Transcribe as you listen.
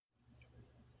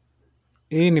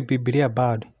Hii ni Biblia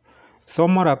bado.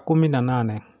 Somo la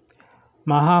 18.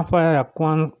 Maafa ya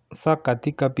kwanza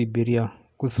katika Biblia.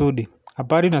 Kusudi.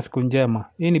 Habari na siku njema.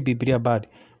 Hii ni Biblia bado.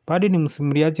 Bado ni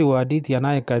msimuliaji wa hadithi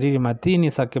anayekariri matini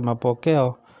za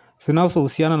kimapokeo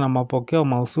zinazohusiana na mapokeo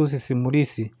mahususi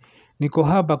simulizi. Niko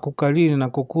hapa kukariri na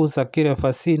kukuza kile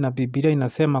fasihi na Biblia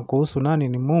inasema kuhusu nani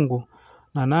ni Mungu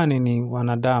na nani ni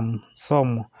wanadamu.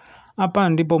 Somo. Hapa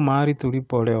ndipo mahali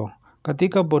tulipo leo.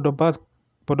 Katika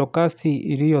podokasti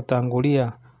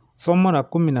iliyotangulia, somo la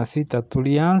 16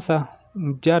 tulianza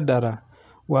mjadala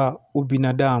wa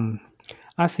ubinadamu,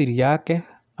 asili yake,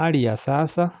 hali ya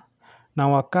sasa na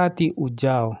wakati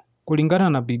ujao. Kulingana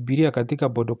na Biblia katika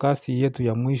podokasti yetu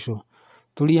ya mwisho,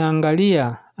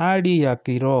 tuliangalia hali ya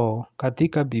kiroho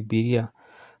katika Biblia.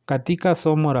 Katika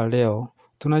somo la leo,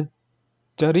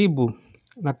 tunajaribu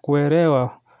na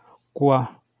kuelewa kwa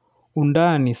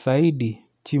undani zaidi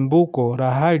chimbuko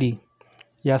la hali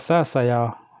ya sasa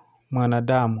ya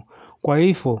mwanadamu. Kwa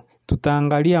hivyo,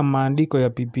 tutaangalia maandiko ya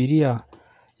Biblia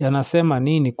yanasema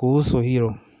nini kuhusu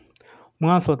hilo.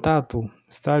 Mwanzo 3,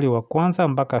 mstari wa 1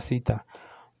 mpaka 6.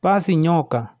 Basi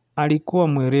nyoka alikuwa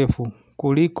mwerevu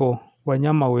kuliko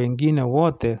wanyama wengine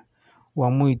wote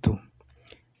wa mwitu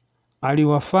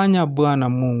aliwafanya Bwana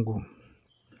Mungu.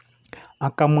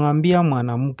 Akamwambia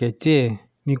mwanamke, je,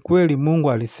 ni kweli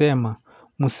Mungu alisema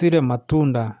msile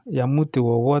matunda ya mti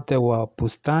wowote wa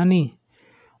bustani?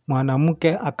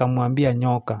 Mwanamke akamwambia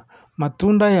nyoka,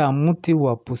 matunda ya mti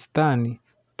wa bustani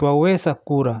twaweza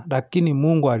kula, lakini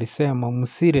Mungu alisema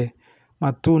msile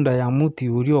matunda ya mti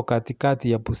ulio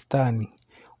katikati ya bustani,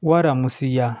 wala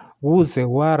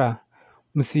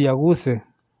msiyaguse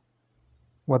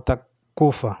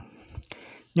watakufa.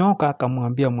 Nyoka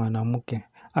akamwambia mwanamke,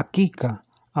 hakika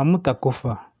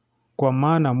hamtakufa, kwa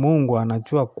maana Mungu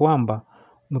anajua kwamba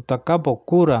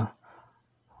mtakapokula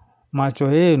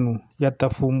macho yenu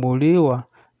yatafumbuliwa,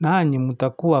 nanyi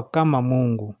mtakuwa kama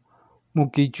Mungu,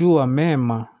 mkijua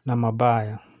mema na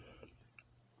mabaya.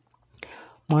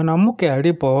 Mwanamke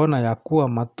alipoona ya kuwa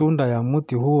matunda ya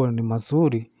mti huo ni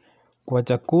mazuri kwa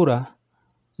chakula,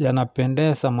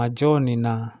 yanapendeza machoni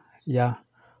na ya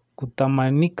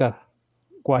kutamanika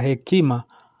kwa hekima,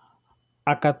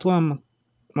 akatoa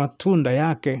matunda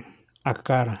yake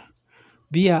akala.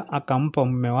 Pia akampa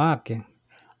mume wake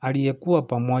aliyekuwa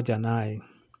pamoja naye.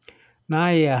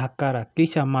 Naye akala,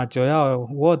 kisha macho yao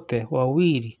wote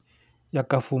wawili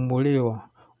yakafumbuliwa,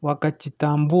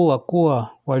 wakajitambua kuwa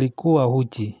walikuwa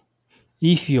uchi.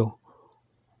 Hivyo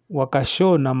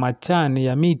wakashona majani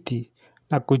ya miti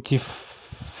na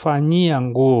kujifanyia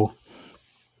nguo.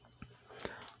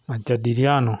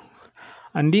 Majadiliano.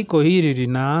 Andiko hili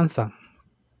linaanza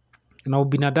na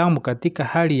ubinadamu katika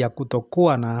hali ya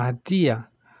kutokuwa na hatia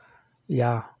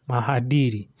ya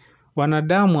maadili.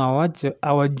 Wanadamu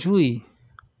hawajui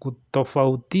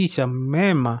kutofautisha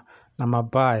mema na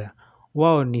mabaya.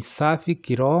 Wao ni safi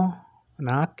kiroho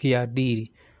na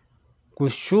kiadili.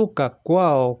 Kushuka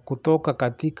kwao kutoka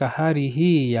katika hali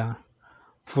hii ya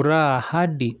furaha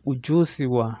hadi ujuzi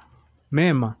wa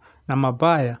mema na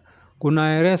mabaya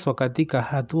kunaelezwa katika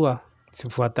hatua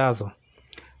zifuatazo.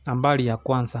 Nambari ya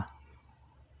 1.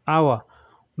 Hawa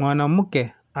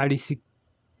mwanamke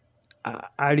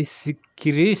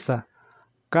alisikiliza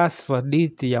kashfa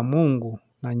dhidi ya Mungu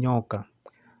na nyoka.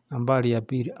 Nambari ya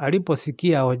 2.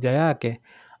 Aliposikia hoja yake,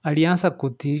 alianza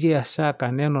kutilia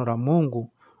shaka neno la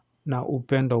Mungu na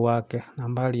upendo wake.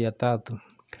 Nambari ya 3.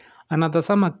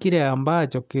 Anatazama kile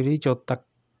ambacho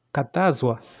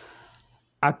kilichokatazwa,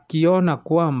 akiona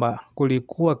kwamba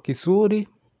kulikuwa kizuri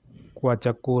kwa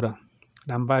chakula.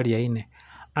 Nambari ya 4.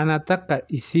 Anataka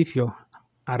isivyo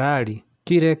halali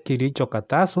kile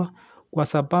kilichokatazwa kwa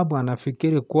sababu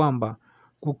anafikiri kwamba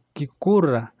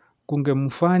kukikula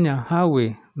kungemfanya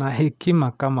awe na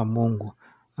hekima kama Mungu.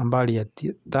 Nambari ya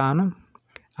 5.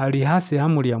 Aliasi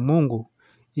amri ya Mungu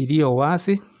iliyo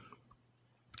wazi,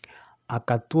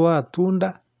 akatwaa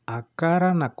tunda,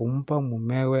 akala na kumpa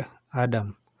mumewe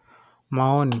Adamu.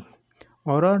 Maoni.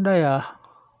 Orodha ya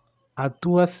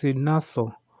hatua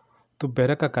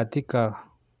zinazotupeleka katika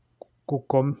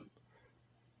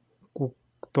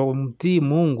kutomtii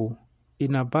Mungu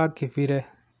inabaki vile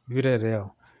vile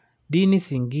leo. Dini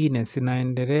zingine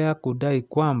zinaendelea kudai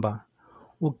kwamba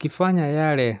ukifanya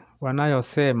yale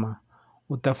wanayosema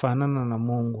utafanana na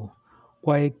Mungu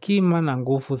kwa hekima na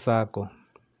nguvu zako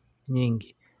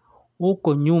nyingi.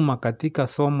 Huko nyuma katika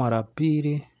somo la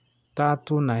 2,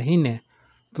 3 na 4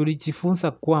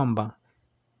 tulijifunza kwamba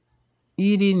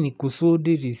hili ni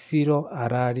kusudi lisilo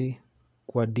halali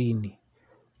kwa dini,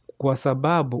 kwa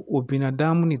sababu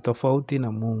ubinadamu ni tofauti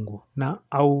na Mungu na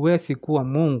hauwezi kuwa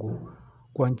Mungu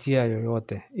kwa njia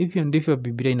yoyote. Hivyo ndivyo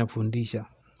Biblia inafundisha.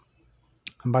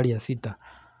 Nambari ya 6.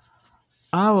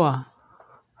 Hawa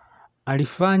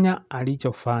alifanya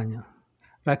alichofanya,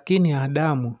 lakini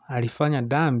Adamu alifanya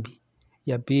dhambi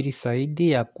ya pili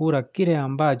zaidi ya kula kile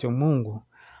ambacho Mungu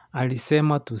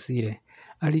alisema tusile.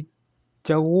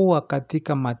 Alichagua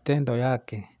katika matendo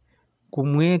yake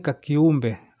kumweka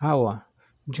kiumbe Hawa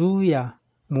juu ya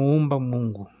muumba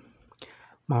Mungu.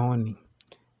 Maoni.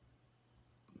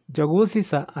 Chaguzi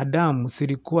za Adamu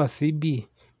zilikuwa zipi?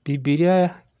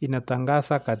 Biblia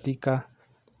inatangaza katika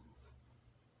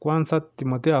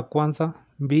Timotheo wa kwanza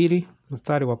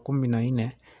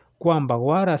 2:14 kwamba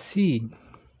wala si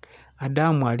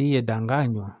Adamu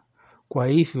aliyedanganywa. Kwa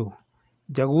hivyo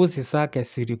chaguzi zake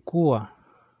zilikuwa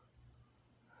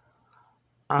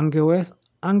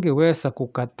angeweza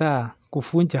kukataa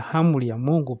kuvunja amri ya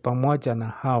Mungu pamoja na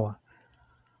Hawa,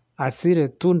 asile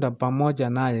tunda pamoja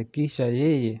naye kisha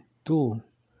yeye tu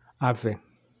afe,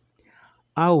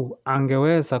 au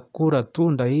angeweza kula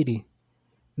tunda hili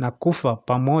na kufa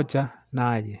pamoja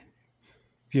naye.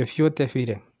 Vyovyote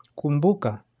vile,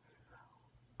 kumbuka,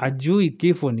 hajui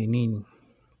kifo ni nini.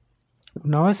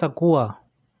 Unaweza kuwa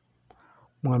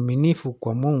mwaminifu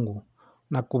kwa Mungu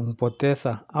na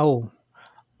kumpoteza, au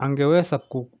angeweza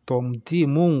kutomtii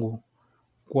Mungu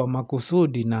kwa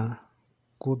makusudi na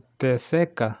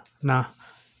kuteseka na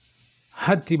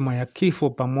hatima ya kifo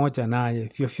pamoja naye.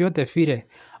 Vyovyote vile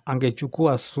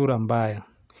angechukua sura mbaya.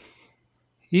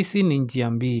 Hizi ni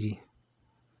njia mbili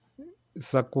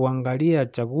za kuangalia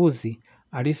chaguzi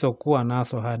alizokuwa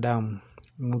nazo Adamu.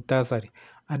 Muhtasari.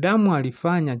 Adamu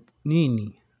alifanya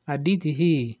nini? Hadithi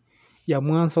hii ya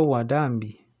mwanzo wa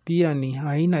dhambi pia ni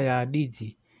aina ya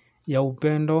hadithi ya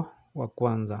upendo wa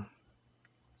kwanza.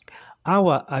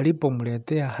 Hawa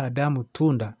alipomletea Adamu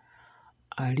tunda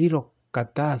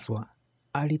alilokatazwa,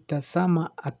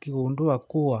 alitazama akigundua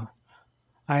kuwa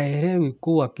haelewi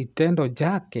kuwa kitendo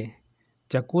chake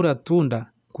cha kula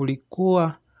tunda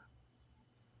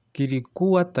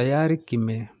kilikuwa tayari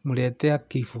kimemletea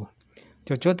kifo.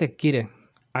 Chochote kile,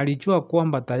 alijua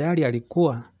kwamba tayari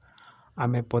alikuwa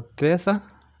amepoteza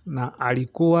na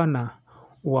alikuwa na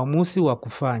uamuzi wa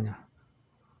kufanya.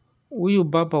 Huyu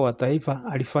baba wa taifa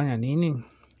alifanya nini?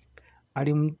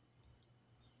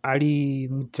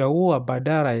 Alimchagua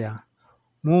badala ya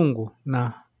Mungu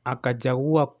na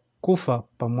akachagua kufa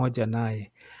pamoja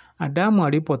naye. Adamu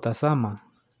alipotazama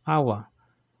Hawa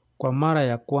kwa mara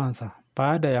ya kwanza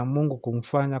baada ya Mungu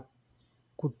kumfanya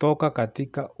kutoka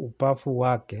katika ubavu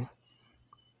wake.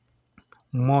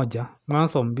 Mwanzo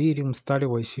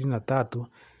 2:23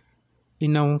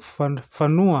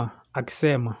 inamfafanua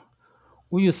akisema,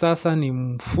 huyu sasa ni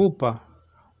mfupa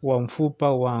wa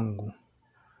mfupa wangu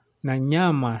na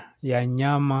nyama ya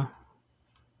nyama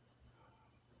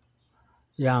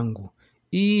yangu.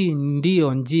 Hii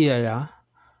ndiyo njia ya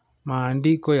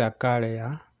maandiko ya kale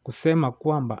ya kusema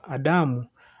kwamba Adamu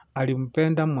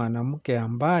alimpenda mwanamke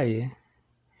ambaye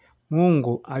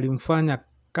Mungu alimfanya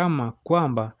kama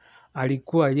kwamba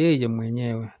alikuwa yeye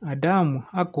mwenyewe. Adamu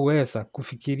hakuweza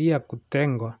kufikiria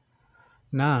kutengwa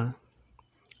na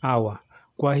Hawa.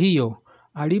 Kwa hiyo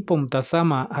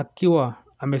alipomtazama akiwa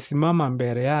amesimama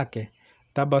mbele yake,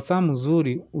 tabasamu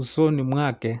zuri usoni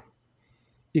mwake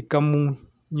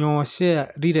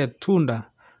ikamnyooshea lile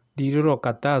tunda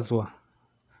lililokatazwa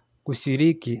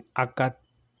kushiriki,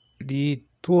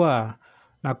 akalitwaa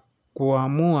na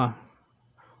kuamua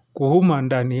kuhuma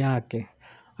ndani yake.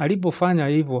 Alipofanya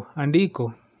hivyo,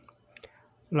 andiko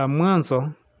la Mwanzo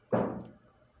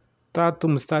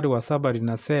 3:7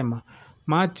 linasema,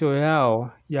 macho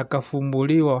yao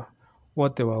yakafumbuliwa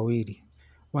wote wawili.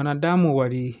 Wanadamu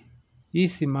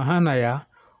walihisi maana ya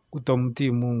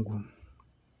kutomtii Mungu.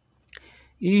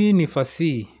 Hii ni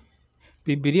fasihi.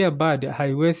 Biblia bado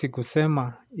haiwezi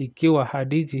kusema ikiwa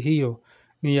hadithi hiyo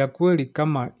ni ya kweli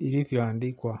kama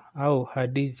ilivyoandikwa au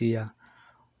hadithi ya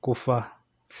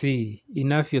kufasihi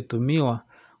inavyotumiwa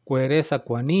kueleza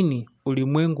kwa nini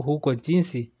ulimwengu huko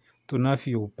jinsi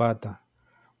tunavyoupata.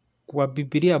 Kwa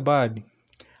Biblia bado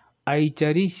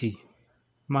haijalishi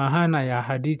maana ya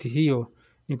hadithi hiyo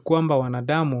ni kwamba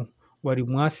wanadamu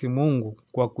walimwasi Mungu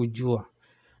kwa kujua,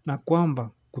 na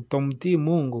kwamba kutomtii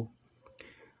Mungu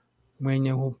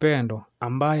mwenye upendo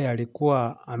ambaye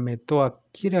alikuwa ametoa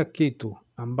kila kitu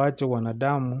ambacho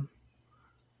wanadamu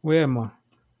wema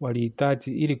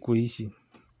walihitaji ili kuishi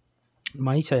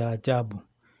maisha ya ajabu,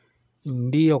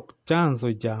 ndiyo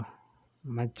chanzo cha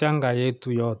majanga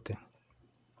yetu yote.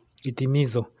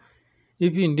 Hitimizo.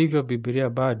 Hivi ndivyo Biblia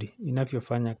bado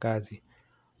inavyofanya kazi.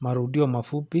 Marudio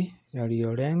mafupi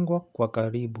yaliyolengwa kwa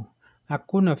karibu.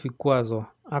 Hakuna vikwazo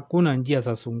hakuna njia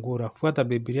za sungura. Fuata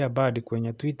Biblia Bard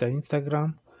kwenye Twitter,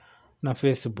 Instagram na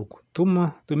Facebook.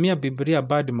 Tumia Biblia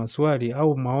Bard maswali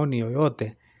au maoni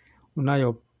yoyote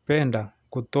unayopenda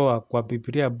kutoa kwa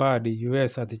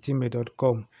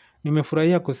bibliabardus@gmail.com.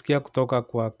 Nimefurahia kusikia kutoka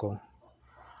kwako.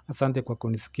 Asante kwa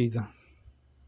kunisikiza.